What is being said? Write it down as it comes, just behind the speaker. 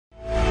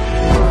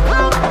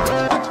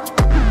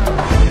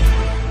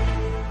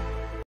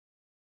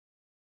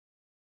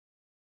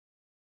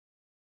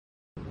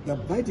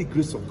that by the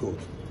grace of God,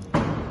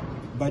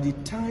 by the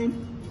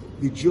time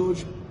the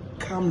judge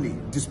calmly,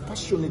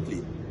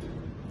 dispassionately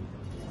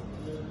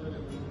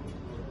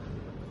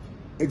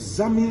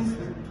examines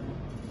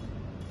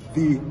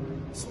the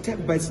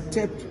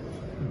step-by-step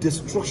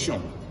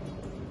destruction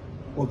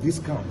of these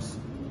counts,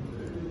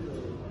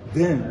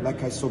 then,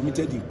 like I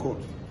submitted in court,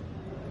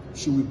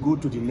 she will go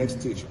to the next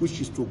stage, which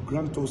is to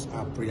grant us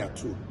our prayer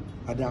too.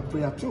 And our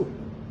prayer too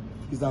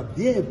is that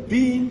there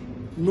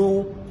being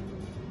no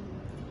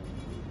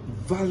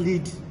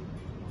valid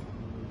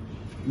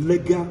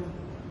legal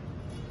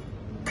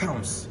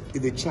counts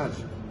in the charge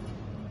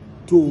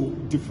to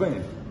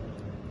defend,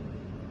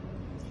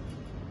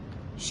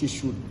 she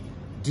should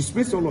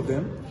dismiss all of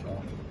them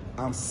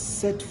and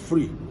set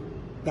free,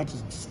 that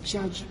is,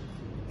 discharge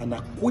and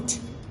acquit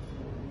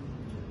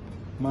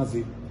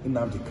Mazi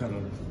Nnamdi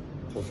Kanu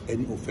of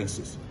any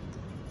offenses.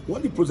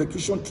 What the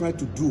prosecution tried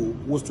to do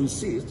was to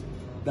insist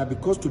that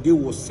because today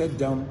was set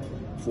down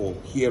for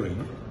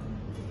hearing,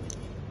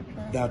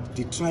 that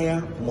the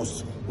trial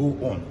must go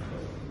on,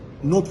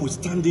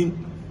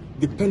 notwithstanding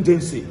the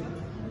pendency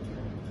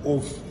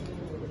of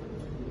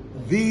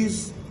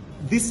this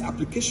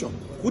application,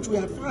 which we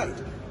have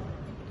filed,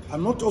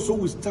 and not also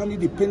withstanding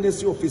the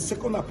pendency of a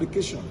second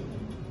application,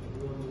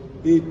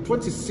 a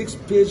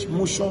 26-page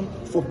motion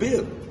for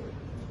bail.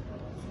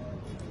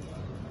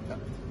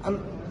 And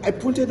I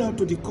pointed out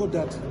to the court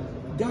that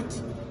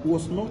that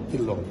was not the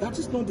law. That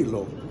is not the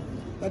law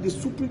that the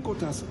Supreme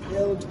Court has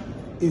held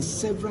in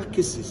several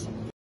cases